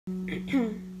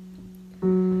I'm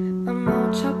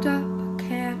all choked up, I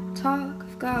can't talk.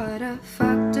 I've got a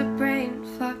fucked up brain,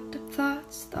 fucked up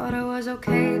thoughts. Thought I was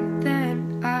okay, but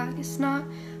then I guess not.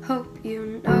 Hope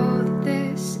you know that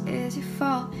this is your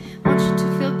fault. Want you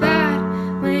to feel bad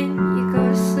when you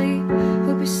go to sleep.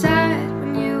 Hope you're sad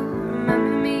when you remember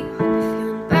me. Hope you're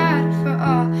feeling bad for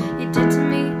all you did to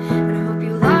me, and I hope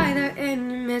you lie there in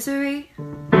your misery.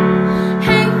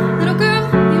 Hey, little girl,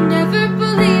 you never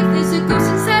believe there's a ghost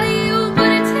inside of you, but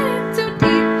it's hidden too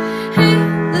deep. Hey,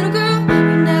 little girl,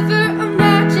 you never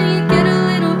imagine you get a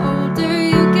little older,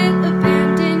 you get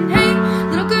abandoned. Hey,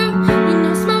 little girl, you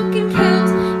know smoking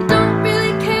kills. You don't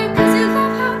really care cause you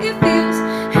love how it feels.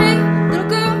 Hey, little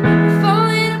girl, you're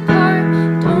falling apart.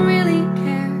 You don't really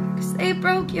care cause they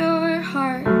broke your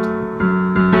heart.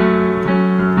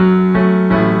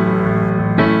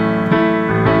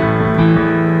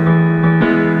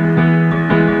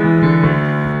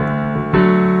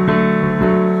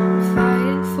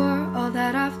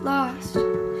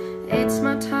 It's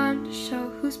my time to show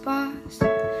who's boss.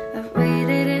 I've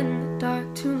waited in the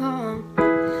dark too long.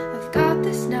 I've got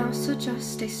this now, so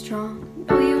just stay strong.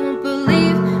 No, you won't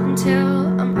believe until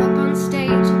I'm up on stage.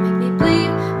 You make me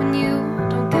bleed when you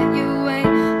don't get your way.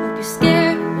 Hope you're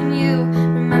scared when you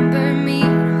remember me. I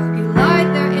hope you lie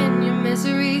there in your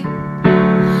misery.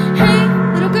 Hey,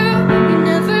 little girl, you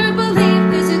never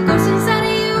believe there's a ghost inside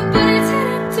of you, but it's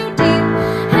hidden too deep.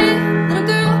 Hey, little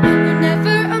girl, you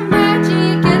never imagine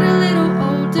you get a little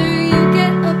older, you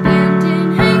get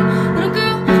abandoned. Hey, little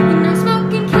girl, you know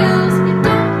smoking kills. You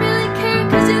don't really care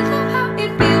cause you love how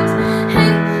it feels.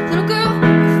 Hey, little girl,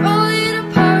 you're falling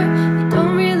apart. You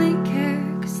don't really care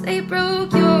cause they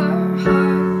broke your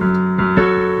heart.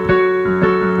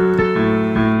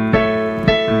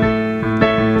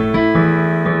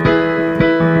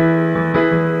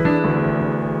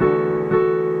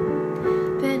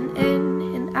 Been in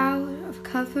and out of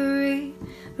recovery.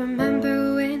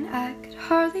 Remember when I could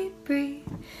hardly breathe?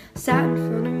 Sat in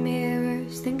front of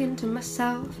mirrors thinking to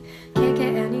myself, can't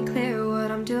get any clearer what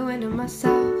I'm doing to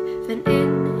myself. Been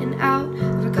in and out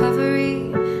of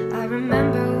recovery. I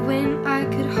remember when I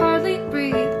could hardly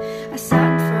breathe. I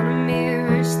sat in front of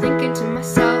mirrors thinking to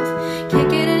myself, can't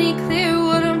get any clearer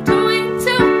what I'm doing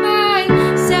to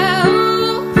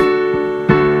myself.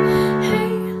 Hey,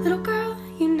 little girl,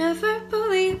 you never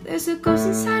believe there's a ghost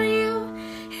inside of you,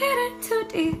 hidden too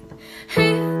deep.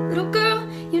 Hey, little girl,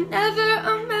 you never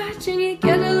imagine you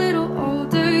get a little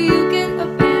older, you get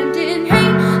abandoned.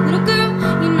 Hey, little girl,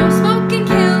 you know smoking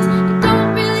kills. You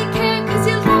don't really care cause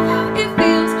you love how it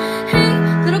feels. Hey,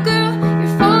 little girl,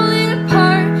 you're falling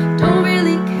apart. Don't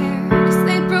really care cause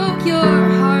they broke your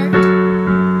heart. You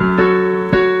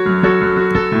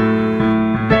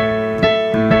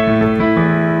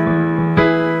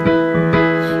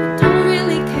don't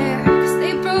really care cause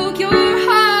they broke your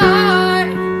heart.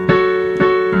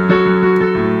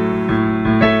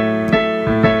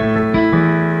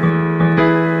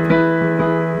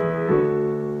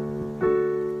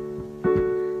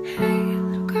 Hey,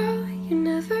 little girl, you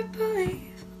never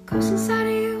believe what goes inside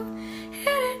of you,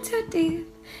 hidden too deep.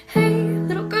 Hey,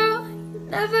 little girl, you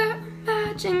never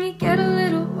imagine you get a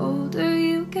little older,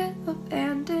 you get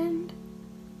abandoned.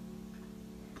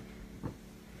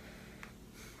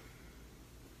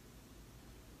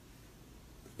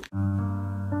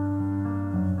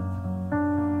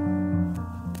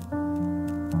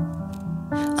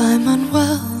 I'm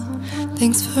unwell,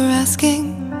 thanks for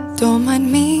asking. Don't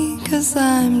mind me, cause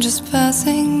I'm just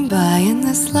passing by in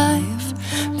this life.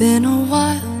 Been a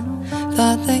while,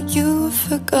 thought that you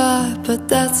forgot, but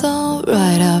that's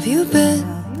alright. How've you been?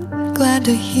 Glad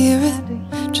to hear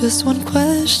it. Just one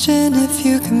question, if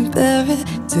you can bear it.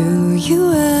 Do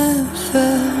you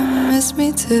ever miss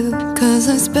me too? Cause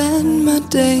I spend my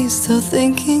days still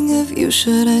thinking of you.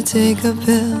 Should I take a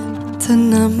pill to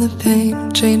numb the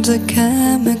pain, change the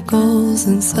chemicals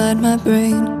inside my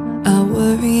brain? I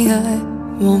worry I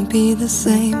won't be the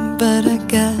same, but I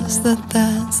guess that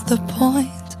that's the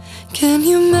point. Can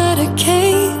you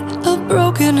medicate a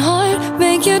broken heart?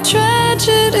 Make your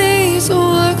tragedies a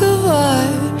work of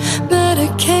art.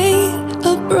 Medicate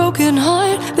a broken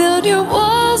heart. Build your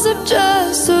walls up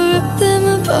just to rip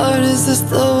them apart. Is this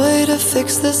the way to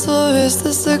fix this, or is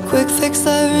this a quick fix?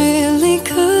 I really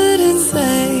couldn't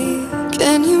say.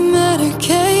 Can you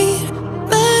medicate,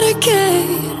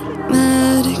 medicate,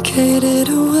 medicate it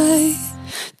away?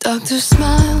 Doctors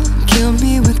smile, kill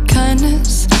me with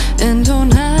kindness, and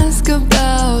don't ask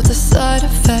about the side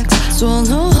effects.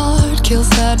 Swallow hard, kill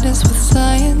sadness with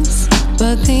science,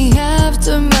 but the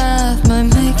aftermath might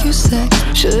make you sick.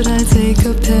 Should I take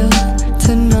a pill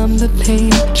to numb the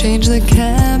pain, change the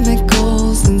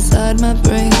chemicals and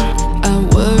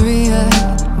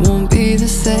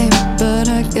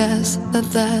guess that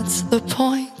that's the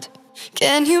point.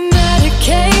 Can you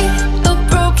medicate a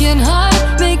broken heart?